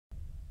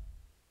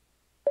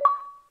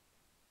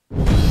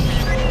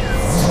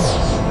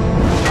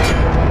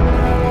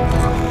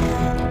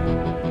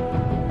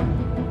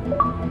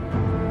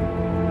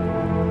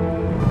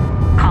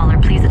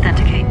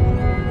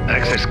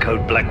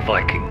Black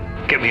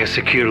Viking. Get me a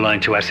secure line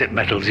to asset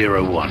metal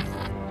 01.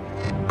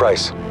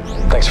 Bryce,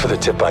 thanks for the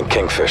tip on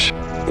Kingfish.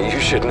 You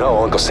should know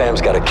Uncle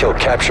Sam's got a kill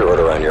capture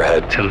order on your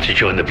head. Tell him to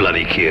join the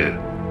bloody queue.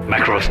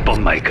 Makarov's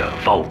bomb maker,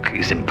 Volk,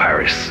 is in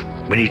Paris.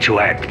 We need to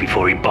act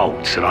before he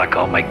bolts, and I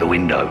can't make the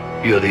window.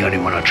 You're the only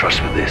one I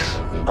trust with this.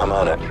 I'm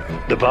on it.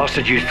 The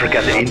bastard used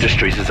Forgotten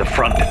Industries as a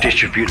front to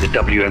distribute the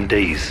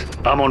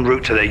WMDs. I'm en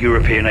route to their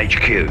European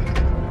HQ.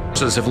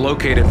 Forces have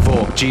located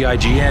Volk.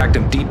 GIGN act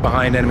him deep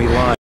behind enemy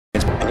lines.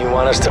 And you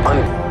want us to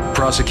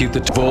prosecute the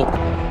Volk.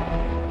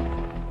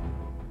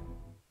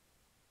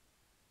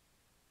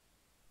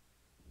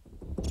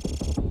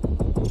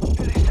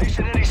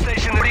 Any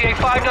station,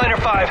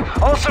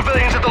 38595. All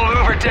civilians at the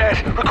Louvre are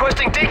dead.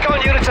 Requesting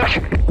decon units.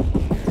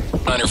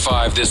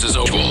 905, this is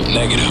Oval.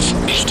 Negative.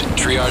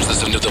 Triage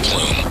this into the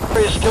plume. The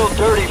area is still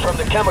dirty from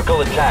the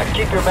chemical attack.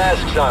 Keep your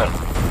masks on.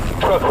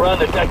 Truck run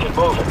the deck and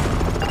moving.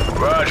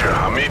 Roger.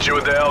 I'll meet you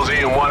at the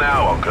LZ in 1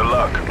 hour. Good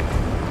luck.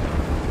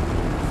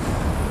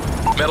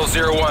 Metal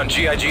 01,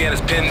 GIGN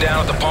is pinned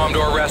down at the Palm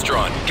Door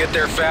restaurant. Get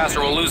there fast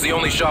or we'll lose the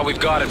only shot we've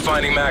got at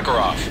finding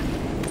Makarov.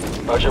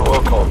 Roger,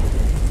 welcome.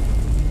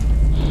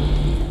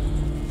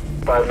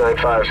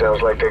 595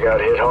 sounds like they got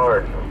hit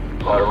hard.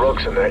 A lot of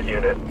rooks in that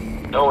unit.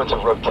 No one's a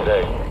rook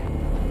today.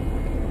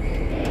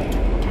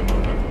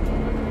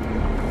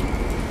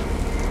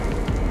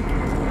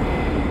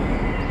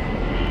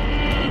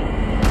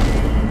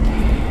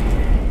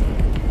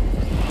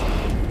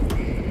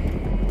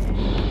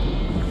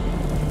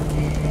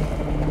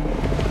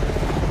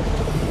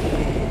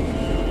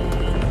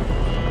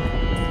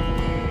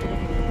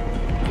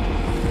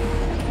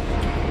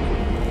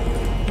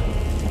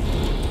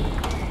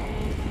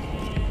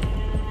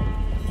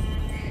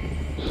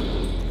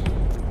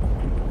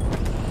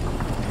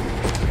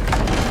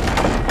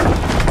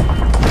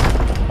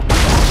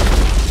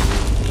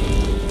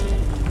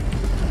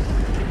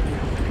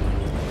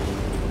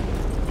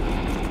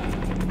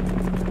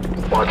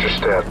 Watch your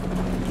step.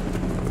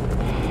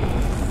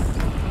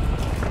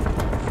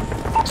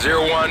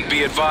 01,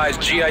 be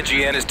advised,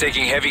 GIGN is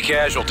taking heavy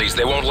casualties.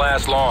 They won't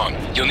last long.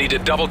 You'll need to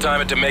double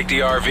time it to make the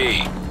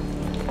RV.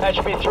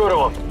 Patch me through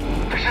to him.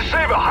 This is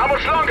Saber. How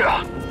much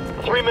longer?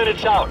 3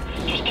 minutes out.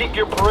 Just keep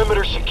your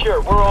perimeter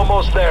secure. We're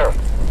almost there.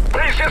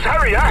 Please, just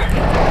hurry, huh?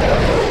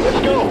 Let's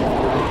go.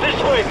 This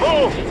way,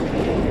 move!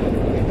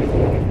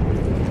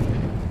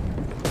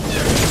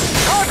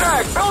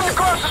 Contact! Building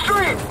across the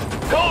street!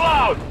 Go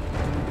loud!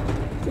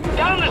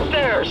 Down the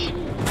stairs!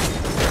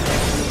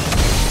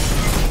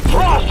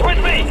 Frost,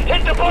 with me!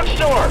 Hit the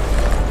bookstore!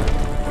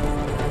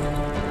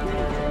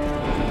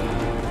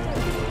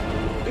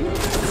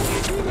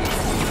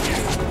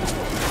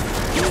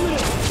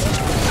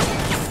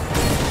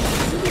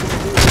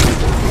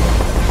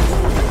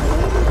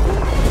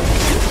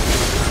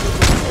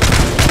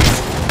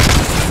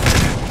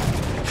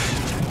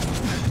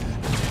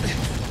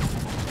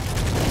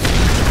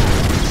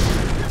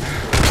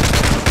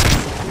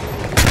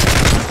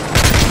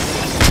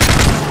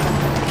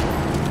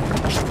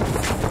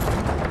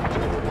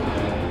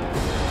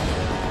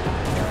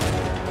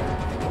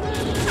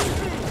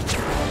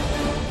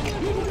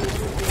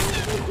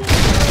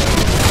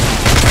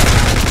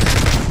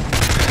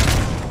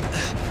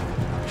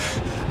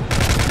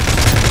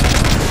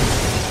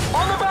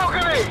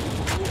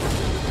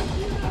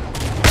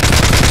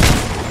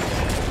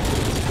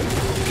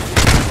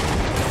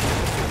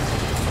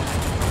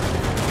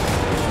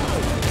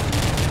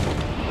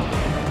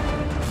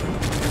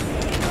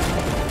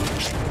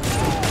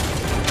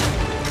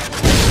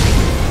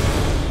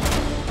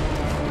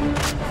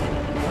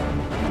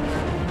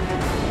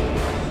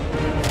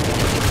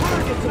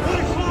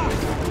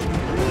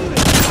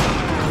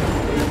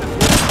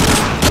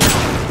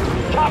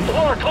 Top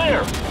floor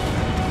clear!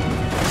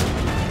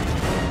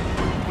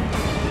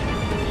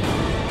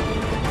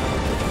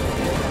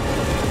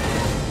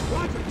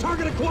 Roger,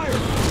 target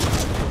acquired!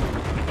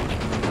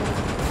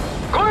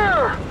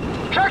 Clear!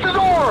 Check the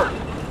door!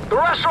 The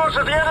restaurant's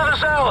at the end of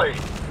this alley.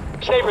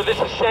 Saber, this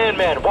is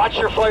Sandman. Watch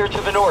your flyer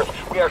to the north.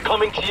 We are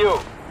coming to you.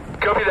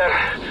 Copy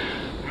that.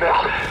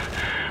 Merde.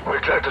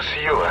 We're glad to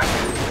see you,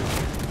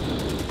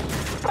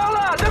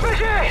 Hola,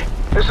 dépêchez!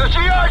 It's the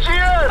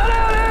GIGN! Allez,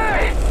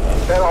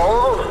 allez! That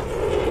all of them?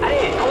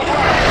 Allez,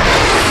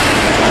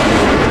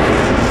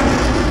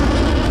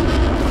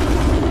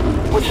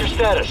 what's your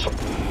status?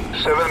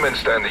 7 men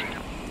standing.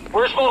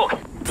 Where's Volk?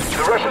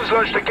 The Russians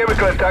launched a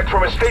chemical attack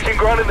from a staging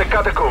ground in the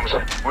catacombs.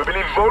 We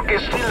believe Volk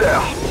is still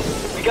there.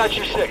 We got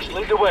you 6.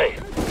 Lead the way.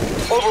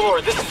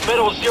 Overlord, this is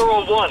Metal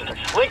 01.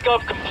 Link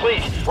up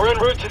complete. We're en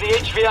route to the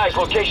HVI's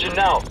location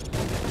now.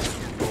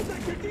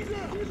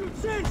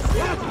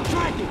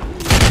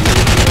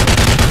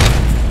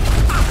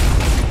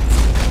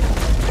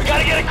 We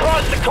gotta get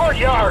across the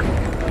courtyard!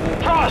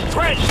 Frost,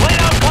 Bridge, lay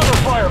down cover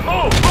fire!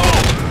 Move!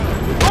 Move!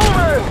 Move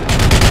it!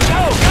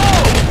 Go! Go!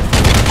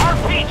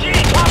 RPG,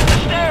 top of the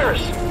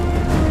stairs!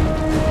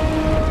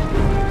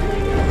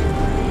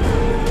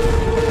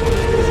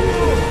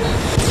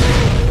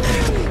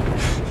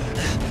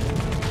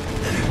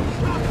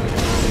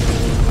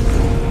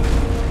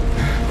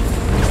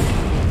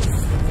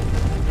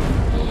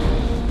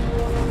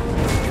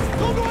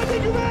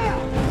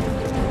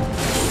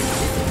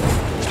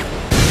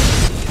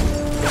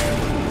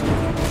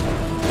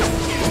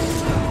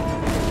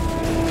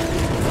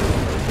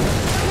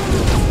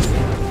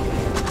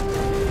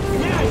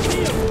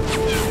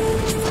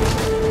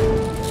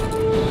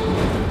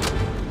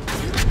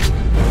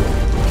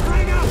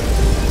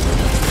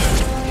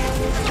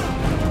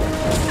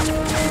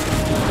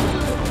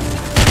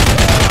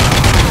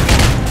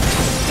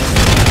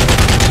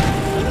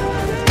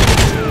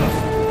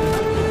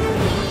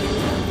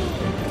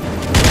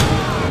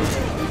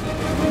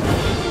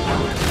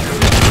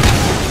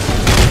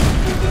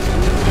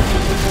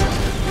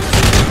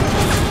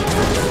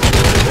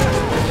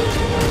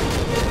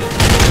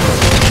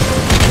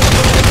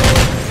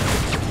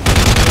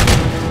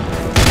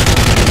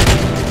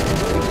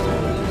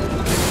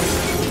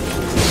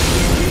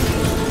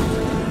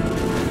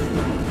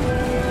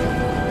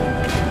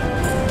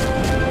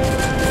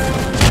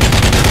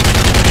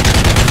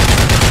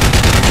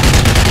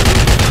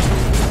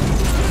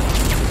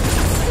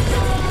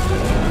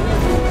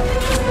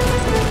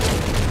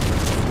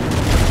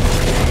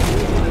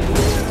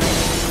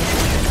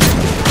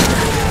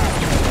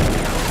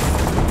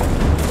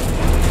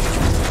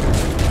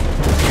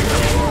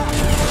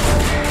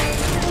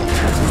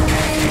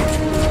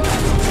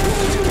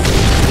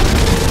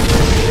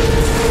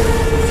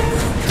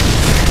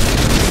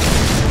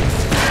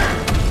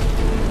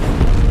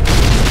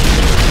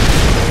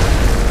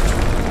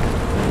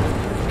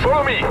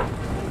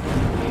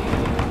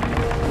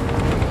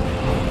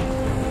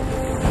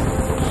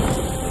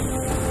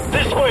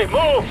 This way,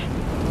 move!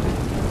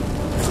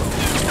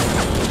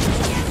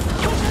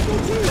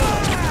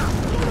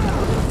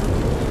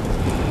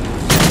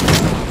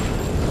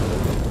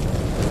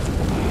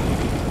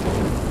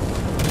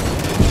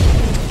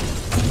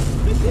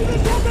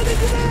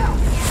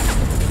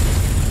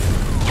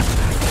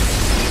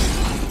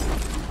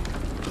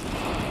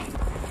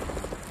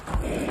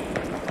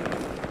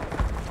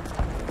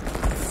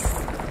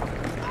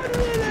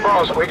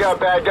 Boss, we got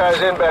bad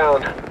guys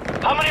inbound.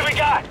 How many we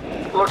got?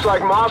 Looks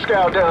like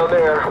Moscow down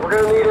there. We're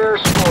gonna need air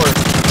support.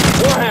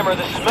 Warhammer,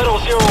 this is Metal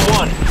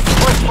 01.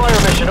 Request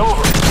fire mission,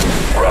 over.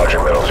 Roger,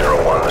 Metal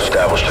 01.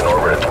 Established in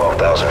orbit at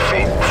 12,000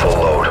 feet.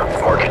 Full load.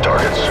 Mark your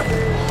targets.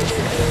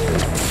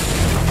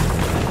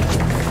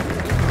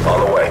 On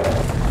the way.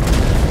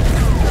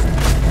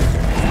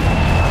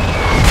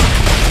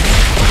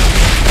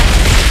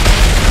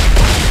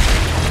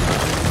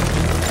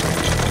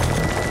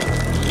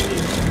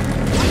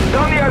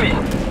 Down the alley.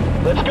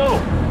 Let's go.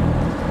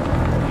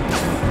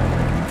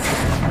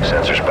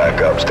 Sensors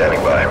back up.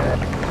 Standing by.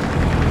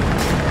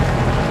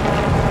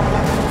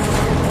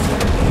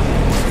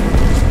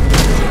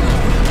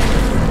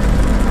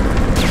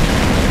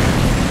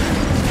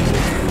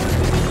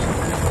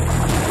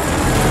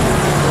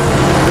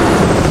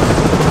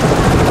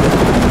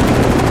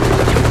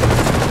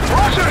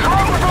 Russians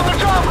rolling from the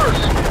choppers!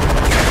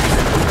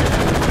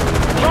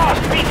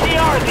 Frost,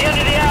 BTR at the end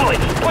of the alley.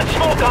 Put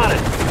smoke on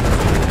it.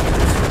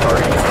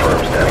 Target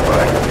confirmed. Standing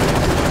by.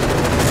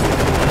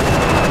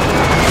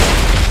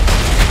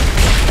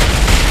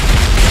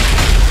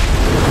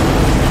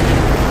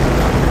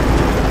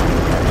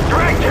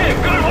 Direct hit,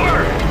 good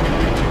work.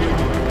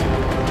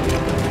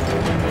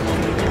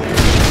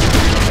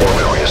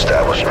 Orbit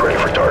reestablished. Ready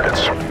for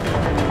targets.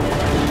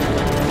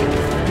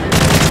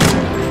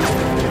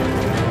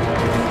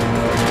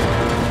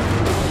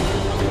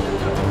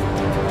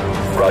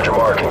 Roger,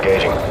 Mark.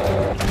 Engaging.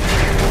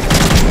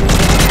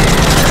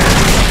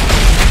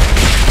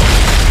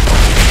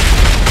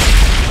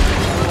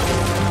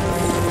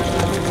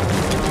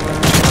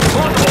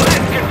 Multiple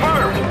hits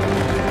confirmed.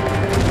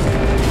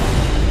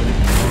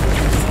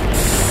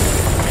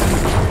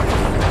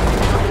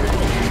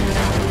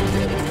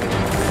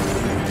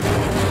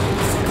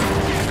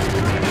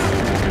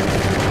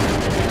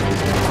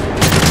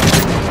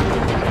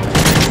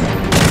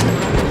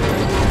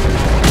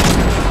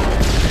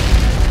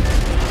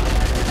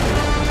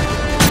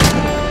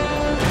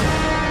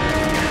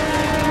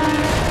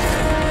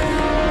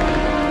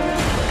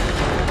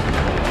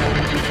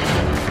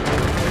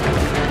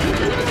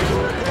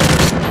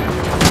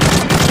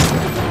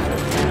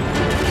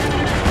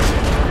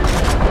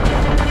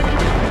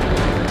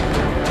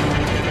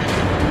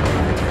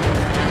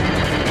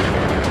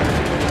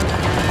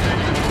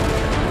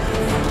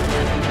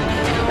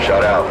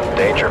 Shut out.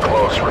 Danger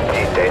close.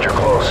 Repeat. Danger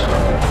close.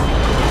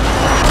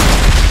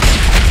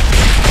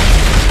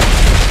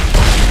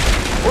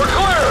 We're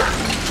clear!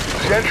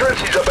 The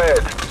entrance is up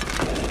ahead.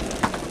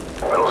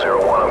 Metal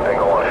 01, I'm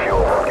bingo on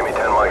fuel. Give me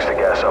 10 mics to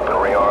gas up and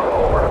rearm.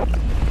 Over.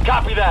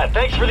 Copy that.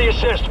 Thanks for the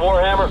assist,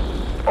 Warhammer.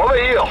 On the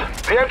heel.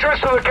 The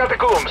entrance to the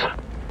catacombs.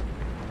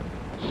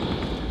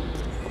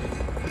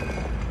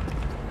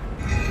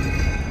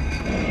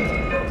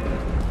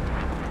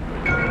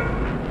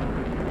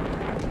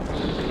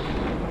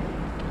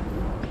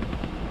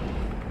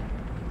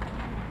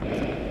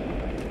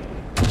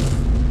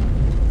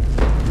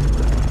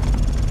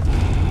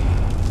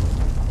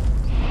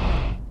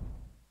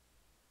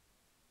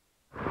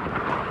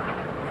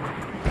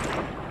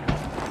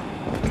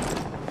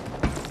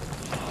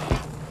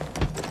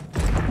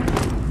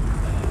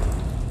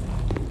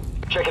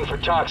 Checking for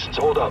toxins.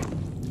 Hold up.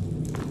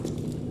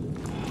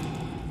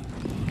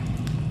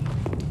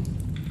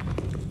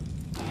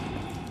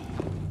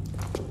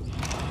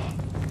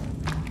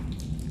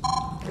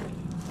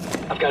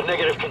 I've got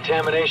negative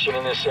contamination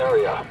in this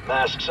area.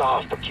 Masks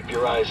off, but keep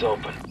your eyes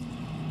open.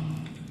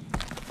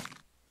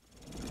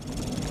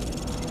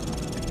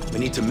 We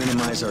need to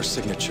minimize our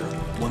signature.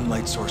 One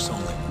light source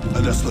only.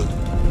 Understood.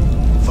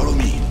 Follow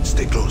me.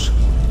 Stay close.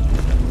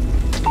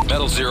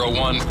 Metal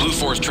 01, Blue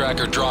Force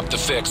tracker dropped the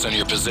fix on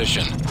your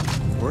position.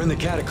 We're in the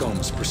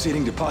catacombs,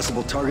 proceeding to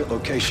possible target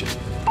location.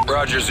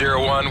 Roger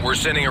 01, we're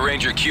sending a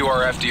Ranger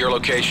QRF to your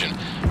location.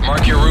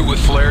 Mark your route with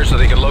flares so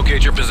they can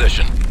locate your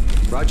position.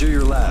 Roger,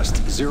 your last.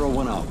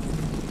 01 out.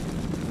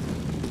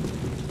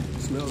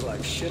 Smells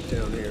like shit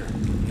down here.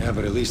 Yeah,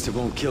 but at least it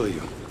won't kill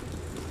you.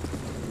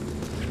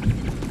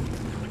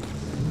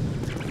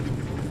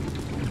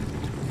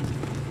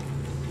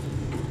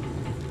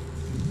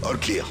 All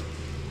clear.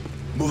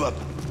 Move up.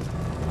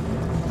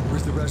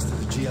 Where's the rest of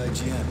the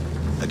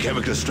GIGN? A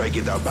chemical strike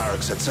at our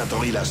barracks at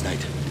Saint-Henri last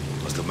night.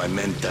 Most of my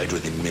men died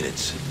within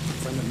minutes. A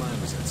friend of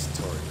mine was at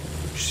Satori.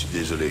 Je suis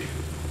désolé.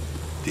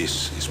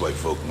 This is why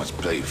folk must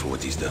pay for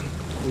what he's done.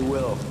 We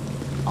will.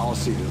 I'll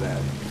see to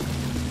that.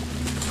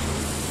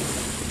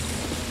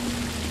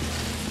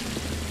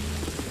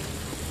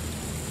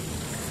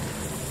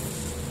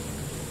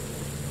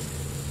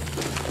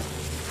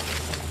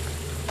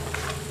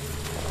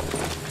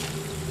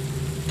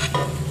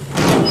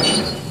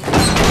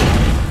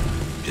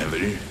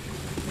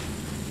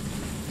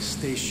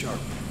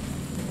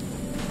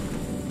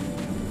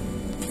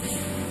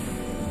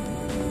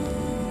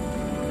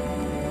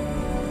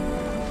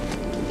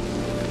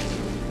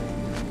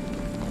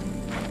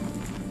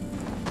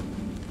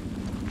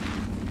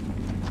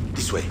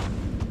 This way.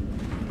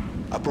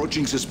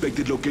 Approaching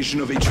suspected location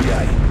of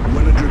HVI.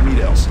 100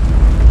 meters.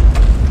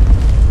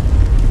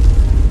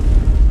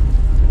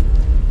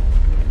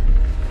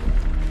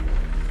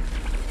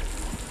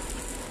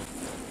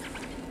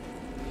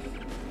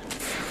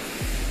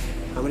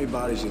 How many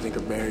bodies do you think are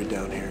buried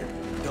down here?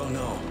 Don't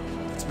know.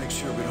 Let's make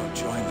sure we don't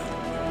join them.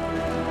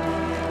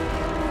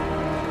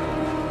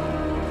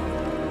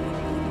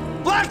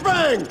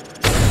 Flashbang!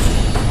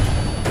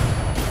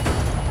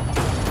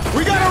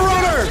 We got a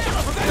runner!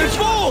 It's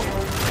full!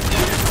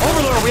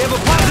 Overlord, we have a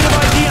positive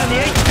ID on the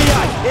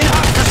HVI. In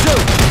hot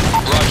pursuit.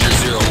 Roger,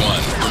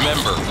 0-1.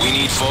 Remember, we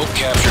need Folk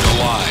captured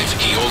alive.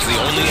 He holds the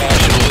only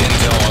actionable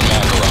intel on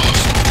Makarov.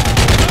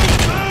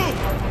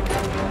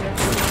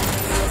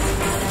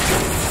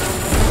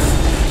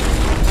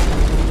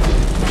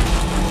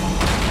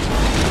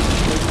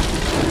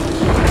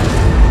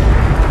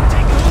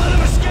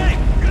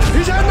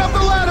 He's heading up the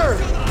ladder!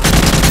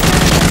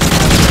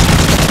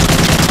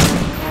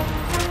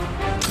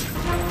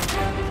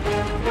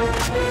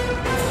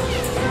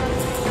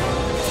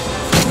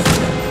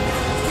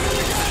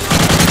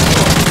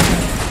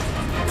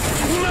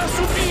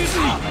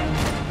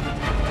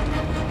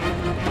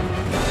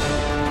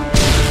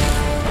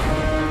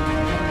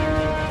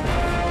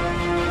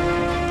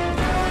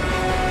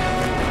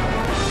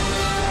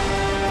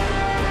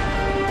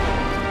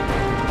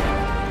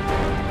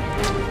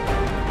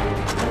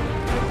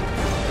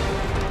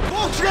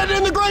 Get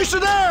in the gray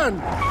sedan!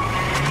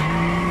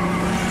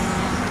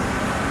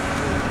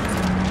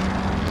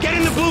 Get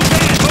in the blue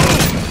van.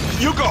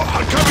 Move. You go,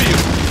 I'll cover you.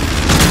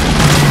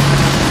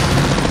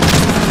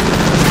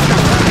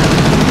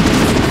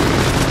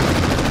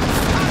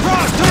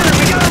 Frost, turn.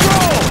 We gotta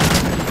roll.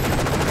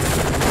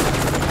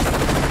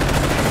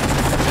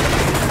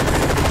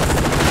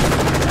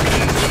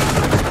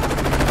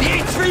 The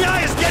HVI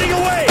is getting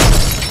away.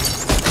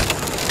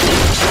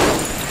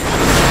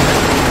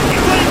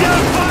 He's letting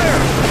down fire.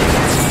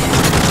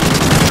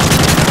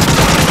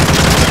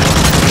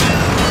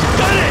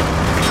 Done it!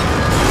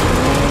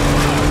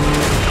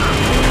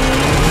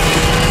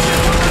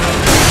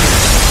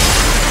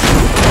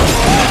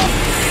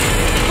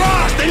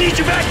 Frost, they need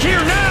you back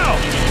here now!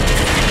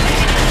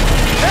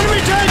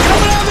 Enemy tank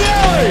coming out of the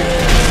alley!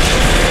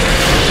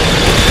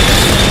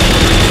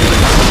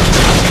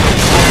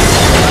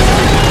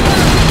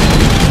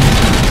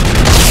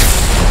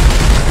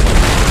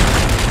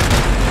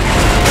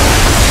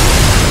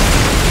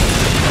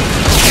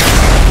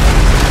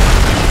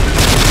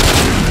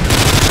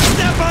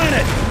 Step on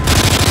it!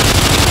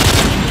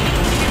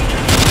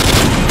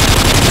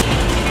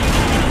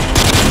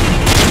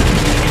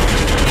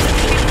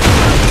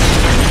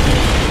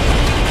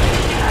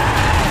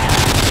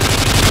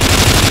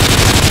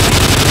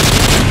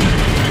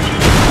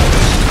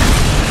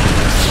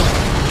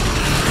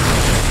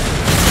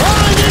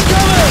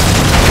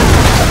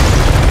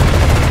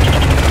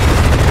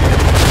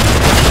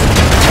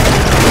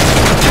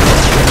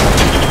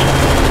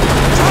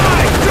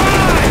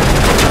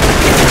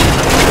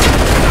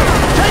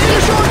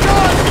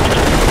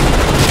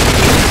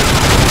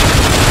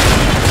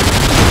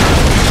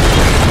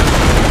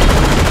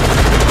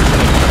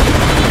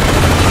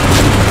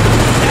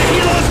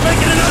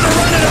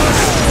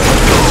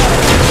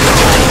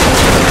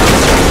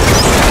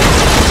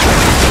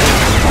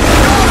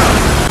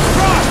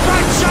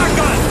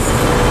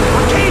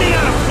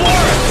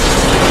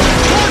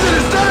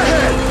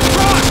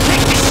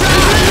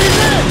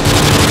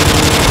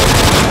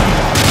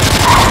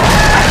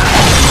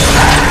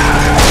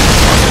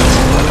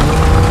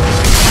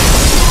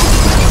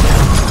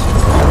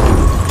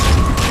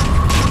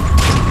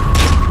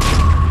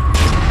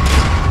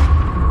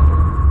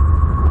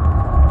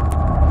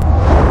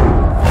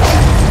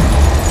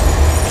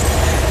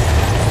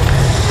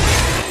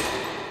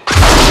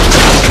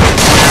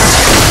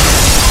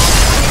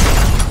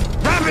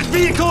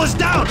 Vehicle is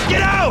down!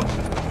 Get out!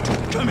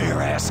 Come here,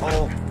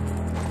 asshole.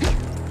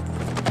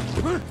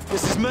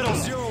 This is Metal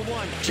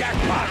 01.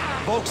 Jackpot.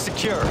 Volk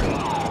secure.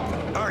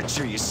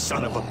 Archer, you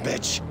son of a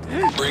bitch.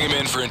 Bring him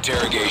in for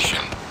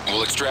interrogation.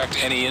 We'll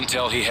extract any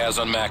intel he has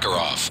on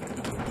Makarov.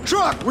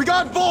 Truck, we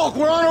got Volk,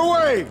 we're on our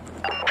way!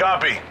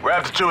 Copy.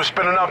 Raptor 2 is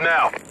spinning up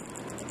now.